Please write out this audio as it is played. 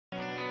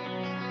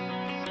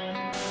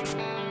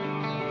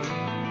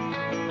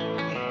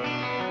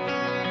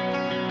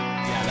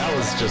That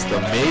was just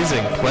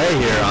amazing play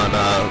here on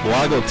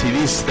WOGL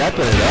TV,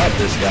 stepping it up,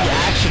 this guy. The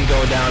action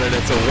going down, and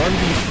it's a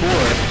 1v4.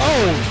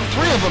 Oh,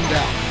 3 of them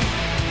down.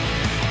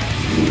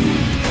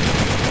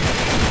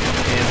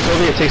 And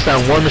Soviet takes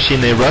down War Machine.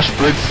 They rush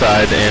bridge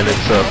side, and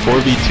it's a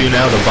 4v2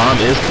 now. The bomb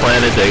is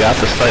planted. They got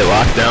the site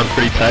locked down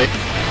pretty tight.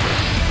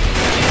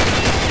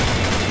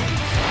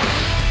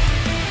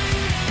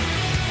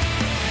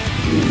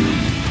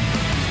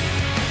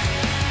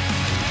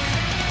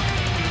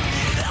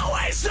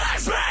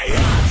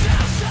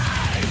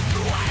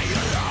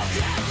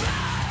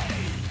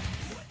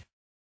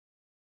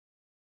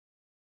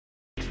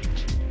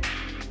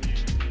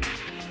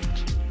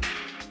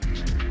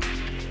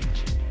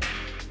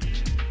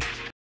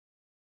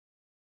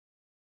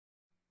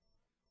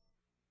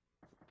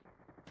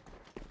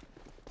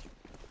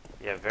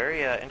 Yeah,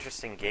 very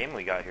interesting game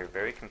we got here.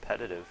 Very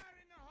competitive.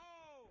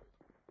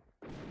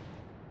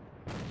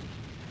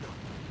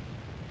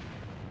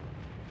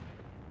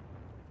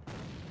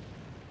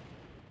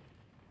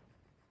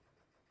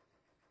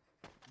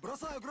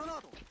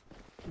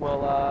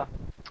 Well,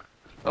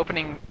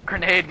 opening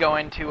grenade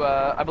going to,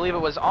 I believe it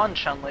was on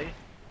Chun-Li.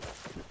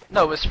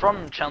 No, it was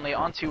from Chun-Li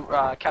onto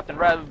Captain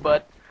Rev,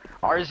 but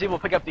RZ will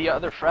pick up the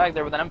other frag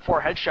there with an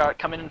M4 headshot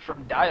coming in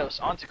from Dios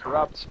onto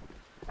Corrupt.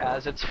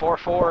 As it's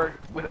 4-4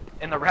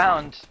 in the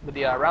round, with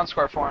the round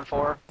score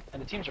 4-4,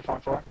 and the teams are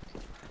 4-4.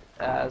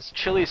 As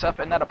Chili's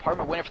up in that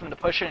apartment waiting for them to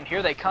push it, and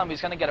here they come.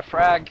 He's going to get a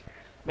frag.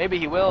 Maybe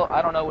he will.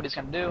 I don't know what he's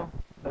going to do.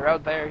 They're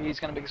out there. He's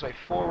going to make his way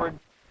forward,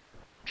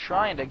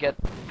 trying to get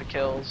the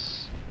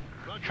kills.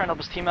 Trying to help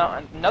his team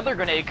out. Another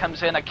grenade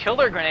comes in, a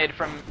killer grenade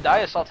from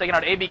Diasol taking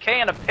out ABK,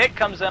 and a pick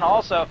comes in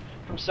also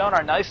from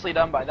Sonar. Nicely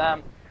done by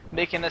them,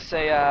 making this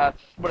a,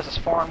 what is this,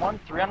 4-on-1?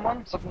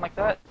 3-on-1? Something like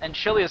that? And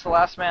Chili is the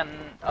last man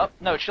up.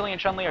 No, Chili and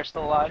Chun-Li are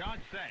still alive.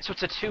 So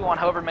it's a 2 on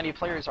however many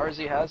players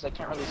RZ has. I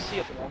can't really see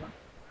at the moment.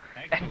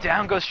 And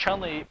down goes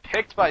Chun-Li,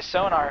 picked by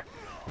Sonar.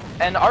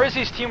 And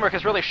RZ's teamwork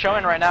is really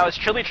showing right now as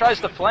Chili tries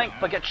to flank,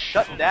 but gets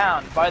shut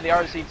down by the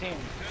RZ team.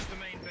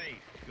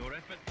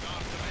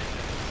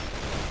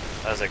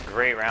 That was a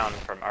great round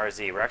from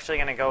RZ. We're actually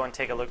going to go and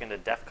take a look into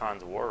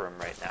Defkon's war room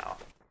right now.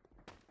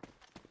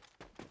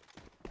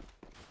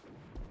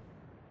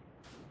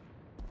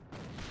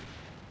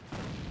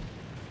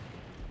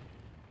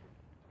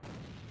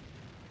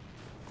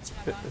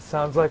 It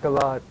sounds like a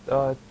lot.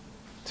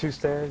 2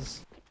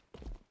 stairs.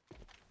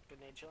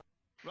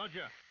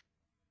 Roger.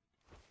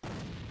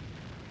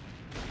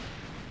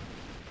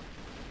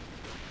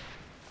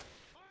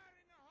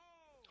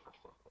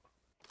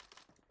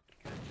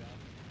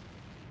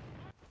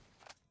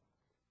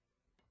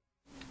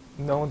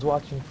 No one's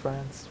watching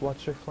France.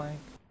 Watch your flank.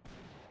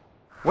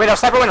 Window,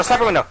 sniper window,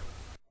 sniper window.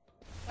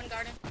 One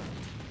garden.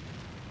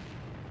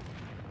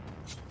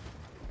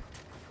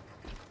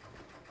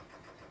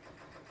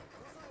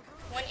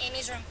 One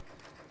Amy's room.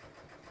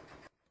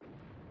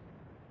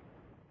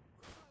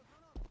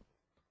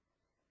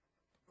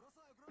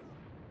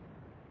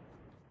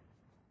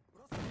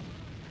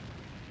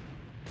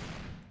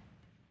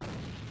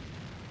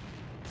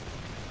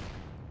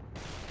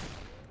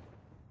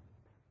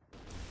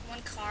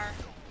 One car.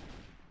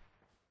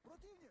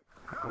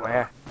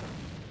 Where?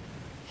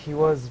 He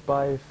was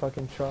by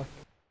fucking truck.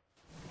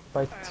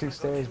 By 2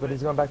 stairs, but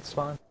he's going back to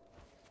spawn.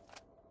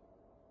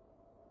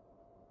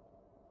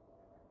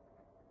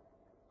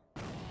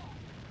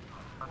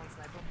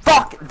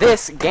 Fuck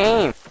this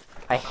game!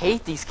 I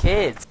hate these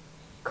kids.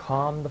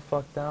 Calm the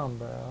fuck down,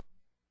 bro.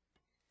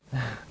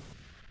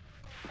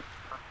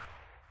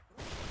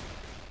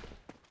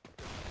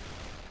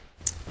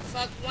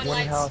 Fuck, one One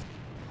lights. house.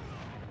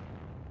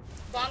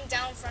 Bomb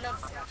down in front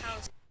of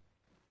house.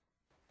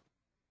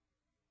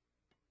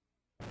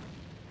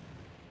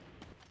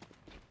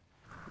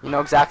 You know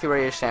exactly where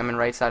he is, Shaman,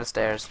 right side of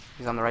stairs.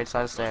 He's on the right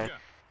side of stairs.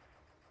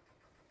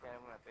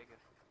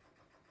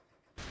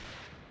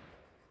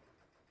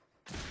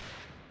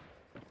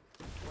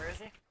 Where is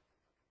he?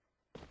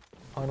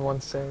 On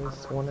 1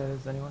 stairs. 1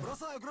 is anyone?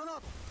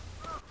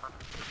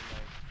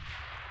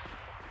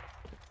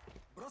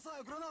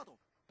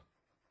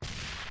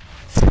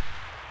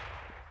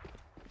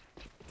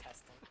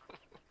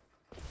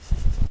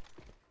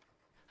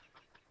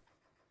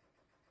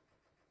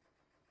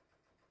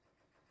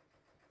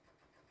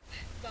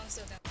 Bomb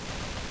still down.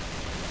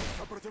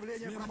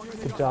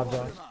 Good job,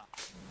 Josh.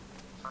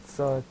 It's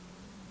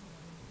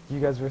you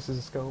guys versus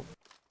the scope.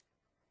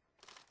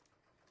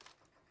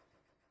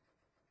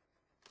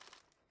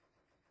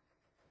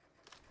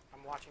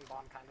 I'm watching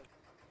bomb kind of.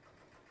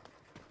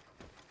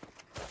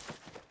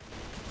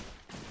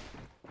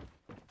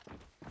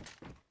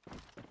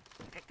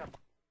 Picked up.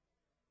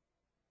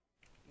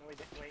 No, he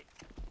didn't. Wait.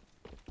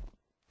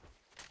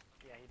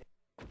 Yeah, he did.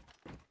 I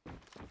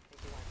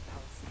think he went to the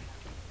house.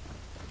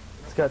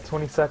 It's got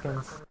 20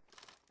 seconds.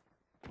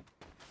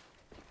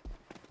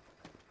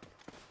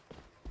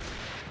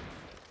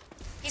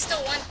 He's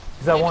still one.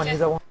 He's at 1,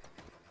 he's at 1.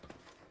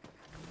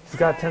 He's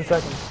got 10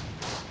 seconds.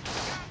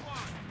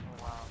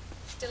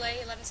 delay,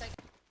 11 seconds.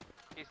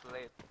 He's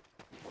delayed.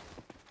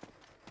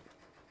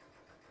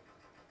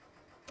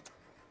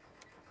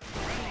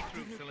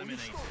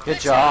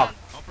 Good job.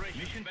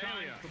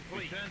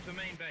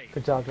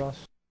 Good job, Josh.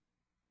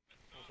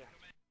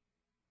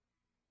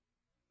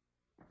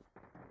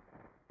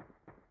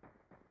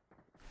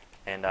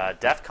 And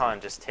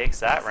Defkon just takes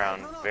that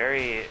round.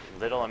 Very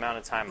little amount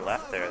of time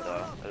left there,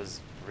 though. It was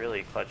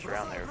really clutch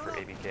round there for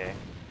ABK.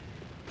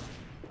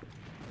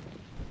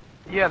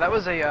 Yeah, that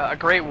was a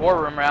great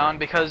War Room round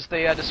because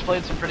they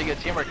displayed some pretty good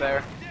teamwork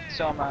there.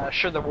 So I'm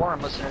sure the War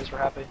Room listeners were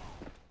happy.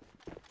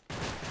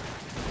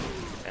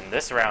 And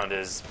this round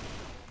is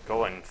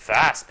going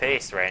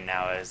fast-paced right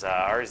now as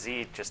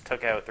RZ just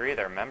took out 3 of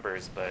their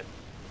members, but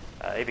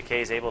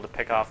ABK is able to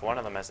pick off one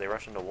of them as they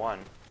rush into 1.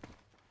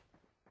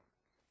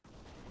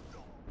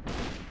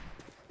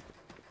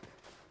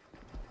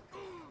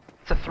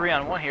 It's a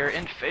 3-on-1 here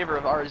in favor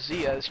of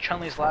RZ as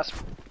Chun-Li's last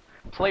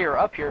player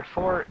up here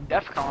for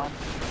Defkon.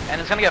 And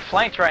it's going to get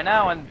flanked right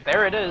now, and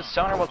there it is.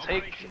 Sonar will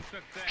take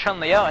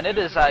Chun-Li out, and it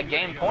is a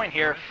game point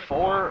here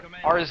for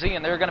RZ,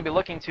 and they're going to be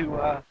looking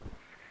to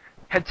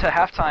head to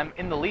halftime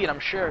in the lead, I'm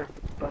sure.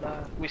 But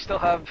we still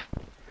have...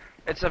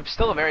 It's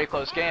still a very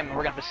close game, and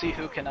we're going to have to see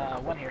who can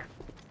win here.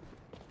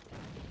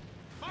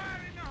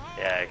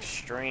 Yeah,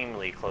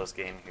 extremely close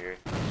game here.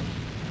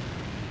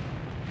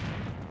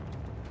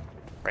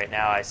 Right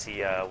now I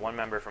see one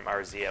member from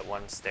RZ at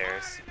 1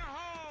 stairs.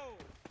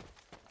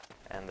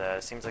 And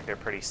it seems like they're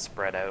pretty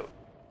spread out.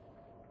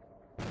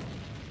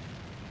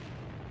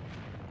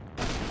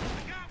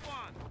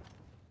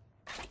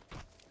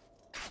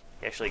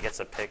 He actually gets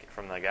a pick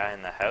from the guy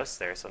in the house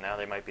there, so now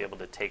they might be able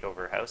to take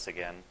over house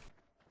again.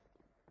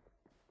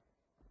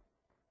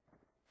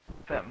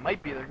 That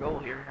might be their goal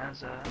here,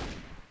 as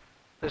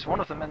there's one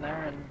of them in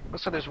there, and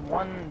looks like there's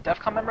one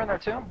Defcon member in there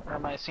too? Or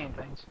am I seeing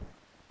things?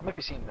 I might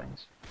be seeing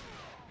things.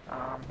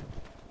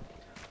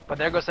 But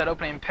there goes that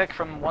opening pick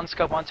from one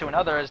scope onto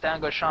another as down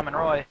goes Shaman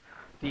Roy,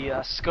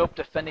 the scope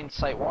defending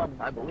Site 1,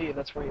 I believe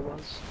that's where he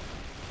was.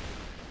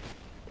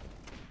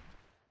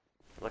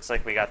 Looks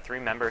like we got 3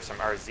 members from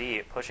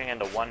RZ pushing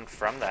into 1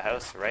 from the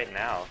house right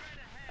now.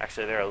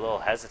 Actually, they're a little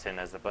hesitant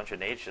as a bunch of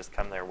nades just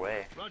come their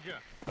way.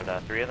 But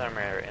 3 of them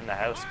are in the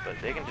house, but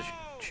they can just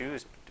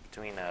choose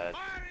between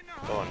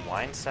going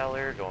wine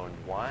cellar, going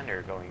 1,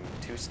 or going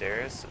 2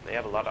 stairs. They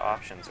have a lot of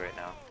options right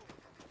now.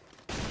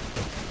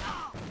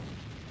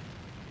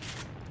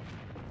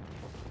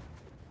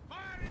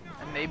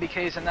 And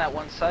ABK's in that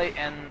one site,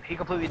 and he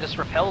completely just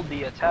repelled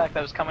the attack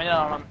that was coming in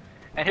on him.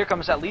 And here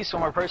comes at least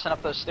one more person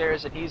up those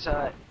stairs, and he's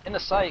in the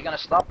site, gonna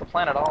stop the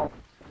plan at all,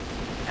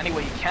 any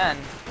way he can.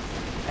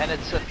 And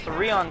it's a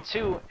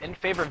 3-on-2 in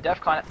favor of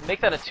Defkon.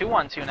 Make that a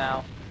 2-on-2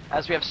 now,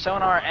 as we have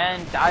Sonar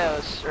and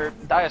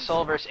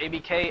Diasol versus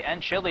ABK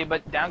and Chili,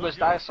 but down goes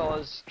Diasol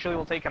as Chili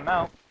will take him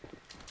out.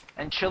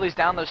 And Chili's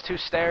down those 2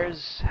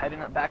 stairs,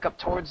 heading back up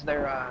towards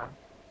their,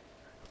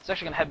 it's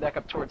actually gonna head back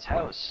up towards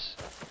house.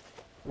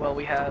 Well,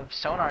 we have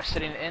Sonar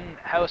sitting in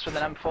house with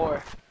an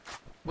M4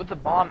 with the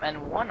bomb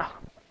and one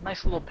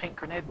nice little pink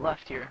grenade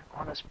left here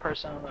on his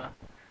persona,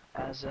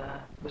 as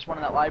there's one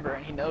in that library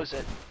and he knows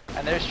it.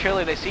 And there's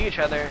Chili, they see each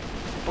other,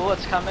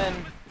 bullets come in,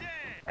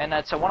 and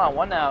that's a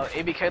 1-on-1 now.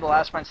 ABK the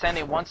last man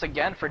standing once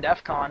again for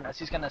Defkon as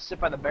he's going to sit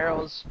by the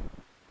barrels.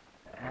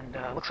 And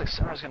looks like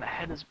Sonar's going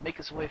to make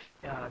his way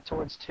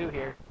towards 2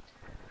 here,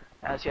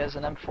 as he has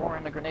an M4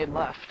 and a grenade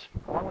left,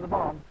 along with a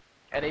bomb.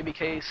 And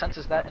ABK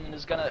senses that and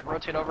is going to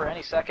rotate over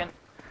any second.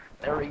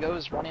 There he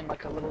goes, running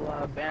like a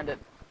little bandit.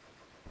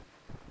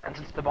 And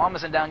since the bomb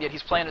isn't down yet,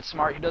 he's playing it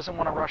smart. He doesn't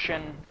want to rush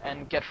in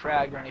and get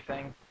fragged or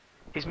anything.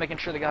 He's making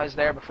sure the guy's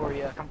there before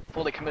he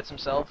fully commits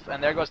himself.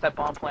 And there goes that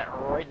bomb plant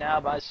right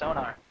now by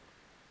Sonar,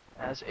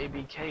 as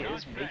ABK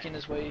is making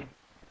his way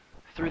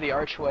through the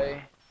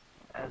archway,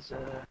 as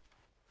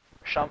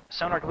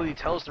Sonar completely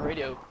tells the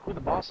radio who the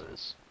boss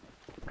is,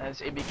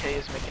 as ABK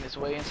is making his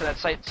way into that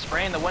site,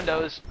 spraying the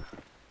windows,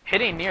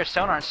 hitting near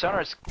Sonar, and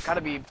Sonar's got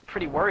to be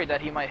pretty worried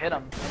that he might hit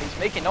him. And he's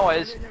making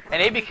noise,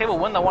 and ABK will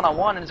win the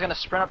 1-on-1 and is going to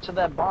sprint up to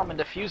that bomb and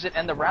defuse it,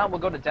 and the round will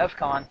go to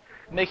Defkon,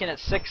 making it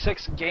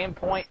 6-6 game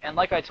point. And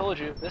like I told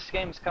you, this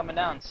game's coming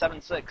down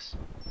 7-6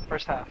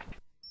 first half.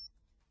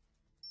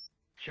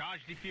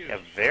 Yeah,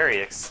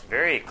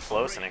 very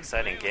close and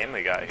exciting game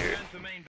we got here.